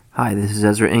Hi, this is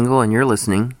Ezra Engel, and you're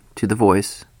listening to The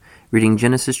Voice, reading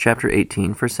Genesis chapter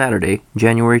 18 for Saturday,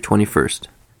 January 21st.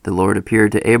 The Lord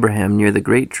appeared to Abraham near the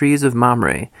great trees of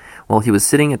Mamre, while he was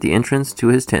sitting at the entrance to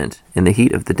his tent in the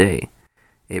heat of the day.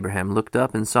 Abraham looked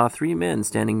up and saw 3 men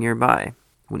standing nearby.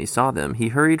 When he saw them, he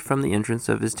hurried from the entrance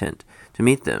of his tent to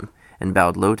meet them and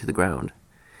bowed low to the ground.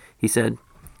 He said,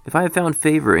 "If I have found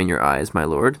favor in your eyes, my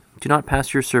lord, do not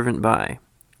pass your servant by.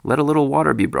 Let a little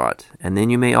water be brought, and then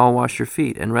you may all wash your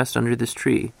feet and rest under this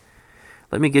tree.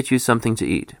 Let me get you something to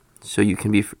eat, so you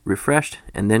can be refreshed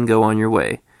and then go on your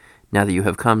way, now that you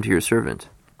have come to your servant."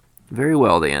 "Very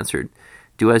well," they answered.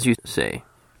 "Do as you say."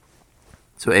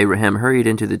 So Abraham hurried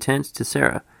into the tent to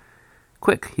Sarah.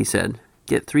 "Quick," he said,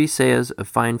 "get 3 seahs of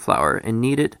fine flour and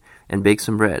knead it and bake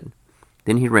some bread."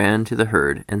 Then he ran to the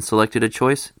herd and selected a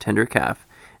choice, tender calf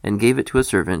and gave it to a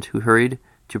servant who hurried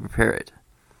to prepare it.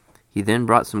 He then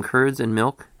brought some curds and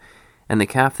milk and the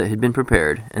calf that had been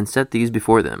prepared and set these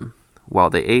before them. While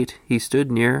they ate, he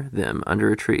stood near them under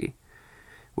a tree.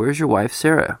 "Where is your wife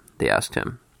Sarah?" they asked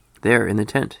him. "There, in the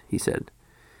tent," he said.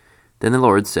 Then the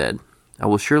Lord said, "I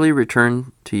will surely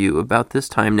return to you about this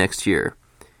time next year,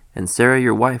 and Sarah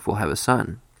your wife will have a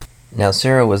son." Now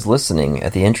Sarah was listening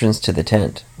at the entrance to the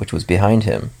tent, which was behind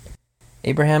him.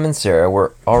 Abraham and Sarah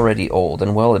were already old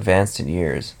and well advanced in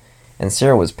years, and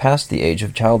Sarah was past the age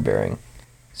of childbearing.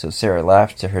 So Sarah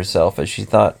laughed to herself as she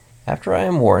thought, "After I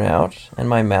am worn out, and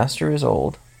my master is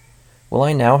old, will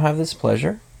I now have this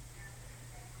pleasure?"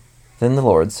 Then the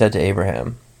Lord said to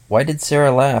Abraham, "Why did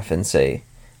Sarah laugh and say,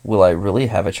 'Will I really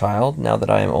have a child now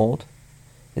that I am old?'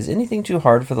 Is anything too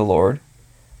hard for the Lord?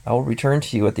 I will return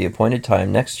to you at the appointed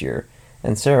time next year,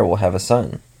 and Sarah will have a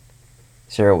son."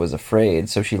 Sarah was afraid,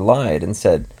 so she lied and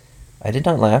said, "I did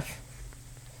not laugh."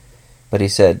 But he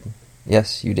said,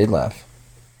 "Yes, you did laugh."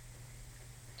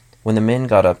 When the men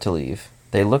got up to leave,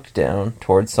 they looked down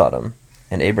toward Sodom,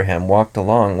 and Abraham walked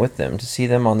along with them to see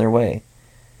them on their way.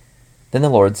 Then the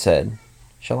Lord said,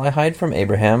 "Shall I hide from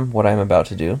Abraham what I am about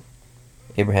to do?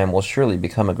 Abraham will surely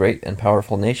become a great and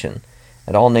powerful nation,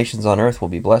 and all nations on earth will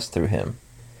be blessed through him.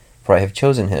 For I have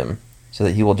chosen him, so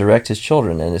that he will direct his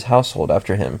children and his household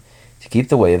after him, to keep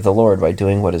the way of the Lord by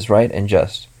doing what is right and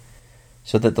just,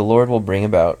 so that the Lord will bring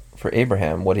about for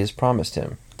Abraham what he has promised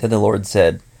him." Then the Lord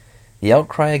said, "The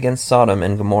outcry against Sodom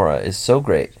and Gomorrah is so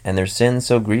great, and their sin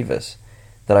so grievous,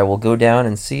 that I will go down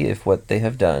and see if what they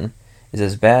have done is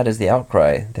as bad as the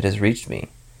outcry that has reached me.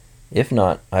 If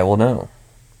not, I will know."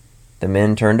 The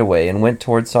men turned away and went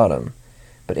toward Sodom,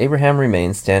 but Abraham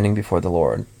remained standing before the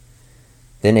Lord.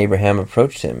 Then Abraham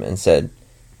approached him and said,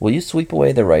 "Will you sweep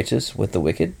away the righteous with the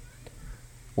wicked?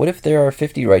 What if there are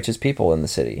 50 righteous people in the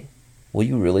city? Will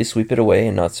you really sweep it away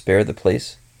and not spare the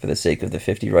place for the sake of the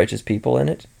 50 righteous people in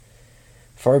it?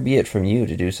 Far be it from you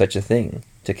to do such a thing,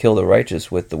 to kill the righteous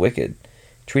with the wicked,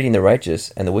 treating the righteous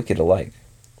and the wicked alike.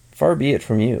 Far be it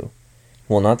from you.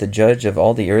 Will not the judge of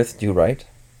all the earth do right?"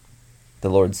 The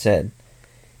Lord said,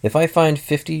 "If I find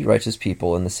 50 righteous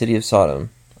people in the city of Sodom,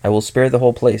 I will spare the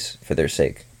whole place for their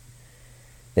sake."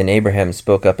 Then Abraham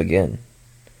spoke up again.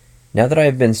 "Now that I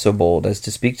have been so bold as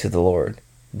to speak to the Lord,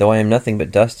 though I am nothing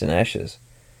but dust and ashes,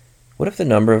 what if the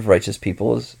number of righteous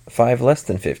people is 5 less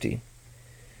than 50?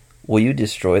 Will you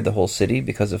destroy the whole city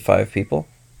because of 5 people?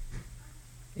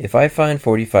 If I find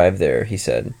 45 there," he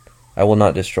said, "I will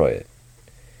not destroy it."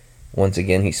 Once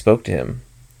again he spoke to him.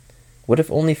 "What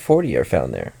if only 40 are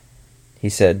found there?" He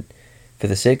said, "For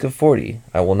the sake of 40,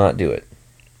 I will not do it."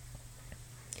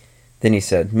 Then he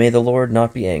said, "May the Lord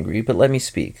not be angry, but let me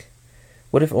speak.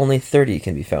 What if only 30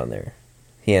 can be found there?"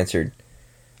 He answered,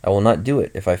 "I will not do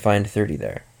it if I find 30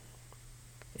 there."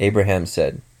 Abraham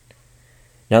said,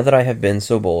 "Now that I have been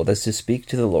so bold as to speak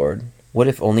to the Lord, what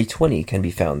if only 20 can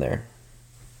be found there?"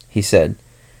 He said,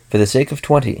 "For the sake of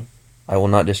 20, I will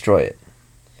not destroy it."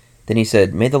 Then he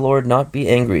said, "May the Lord not be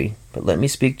angry, but let me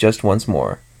speak just once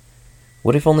more.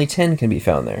 What if only 10 can be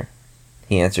found there?"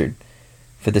 He answered,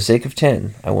 "For the sake of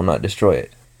 10, I will not destroy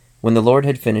it." When the Lord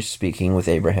had finished speaking with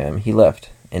Abraham, he left,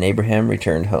 and Abraham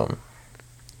returned home.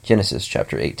 Genesis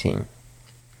chapter 18.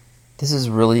 This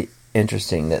is really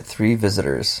interesting that 3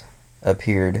 visitors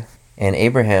appeared, and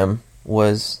Abraham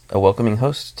was a welcoming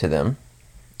host to them,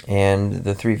 and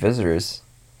the 3 visitors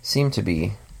seemed to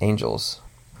be angels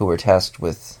who were tasked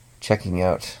with checking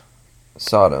out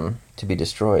Sodom to be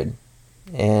destroyed.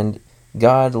 And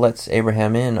God lets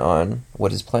Abraham in on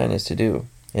what his plan is to do.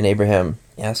 And Abraham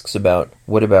asks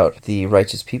what about the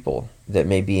righteous people that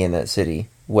may be in that city,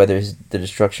 whether the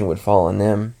destruction would fall on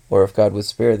them, or if God would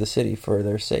spare the city for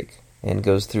their sake, and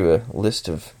goes through a list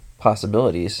of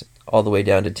possibilities all the way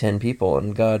down to 10 people,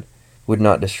 and God would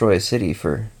not destroy a city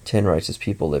for 10 righteous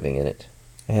people living in it.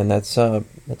 And that's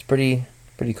pretty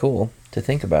cool to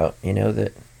think about,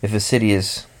 that if a city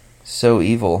is so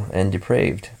evil and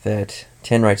depraved that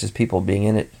 10 righteous people being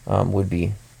in it would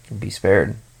be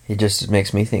spared. It just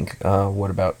makes me think, what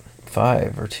about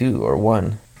 5 or 2 or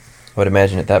 1? I would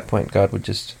imagine at that point God would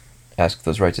just ask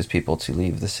those righteous people to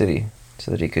leave the city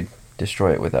so that he could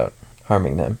destroy it without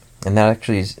harming them. And that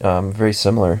actually is very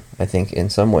similar, I think, in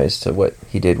some ways to what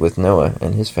he did with Noah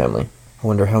and his family. I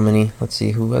wonder how many, let's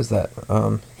see, who was that?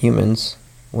 Humans,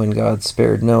 when God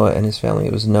spared Noah and his family.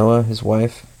 It was Noah, his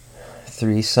wife,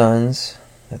 3 sons,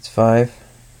 that's 5,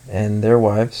 and their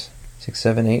wives, 6,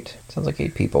 7, 8. Sounds like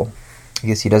 8 people. I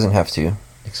guess he doesn't have to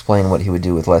explain what he would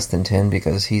do with less than 10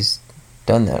 because he's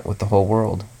done that with the whole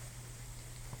world.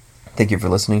 Thank you for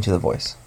listening to The Voice.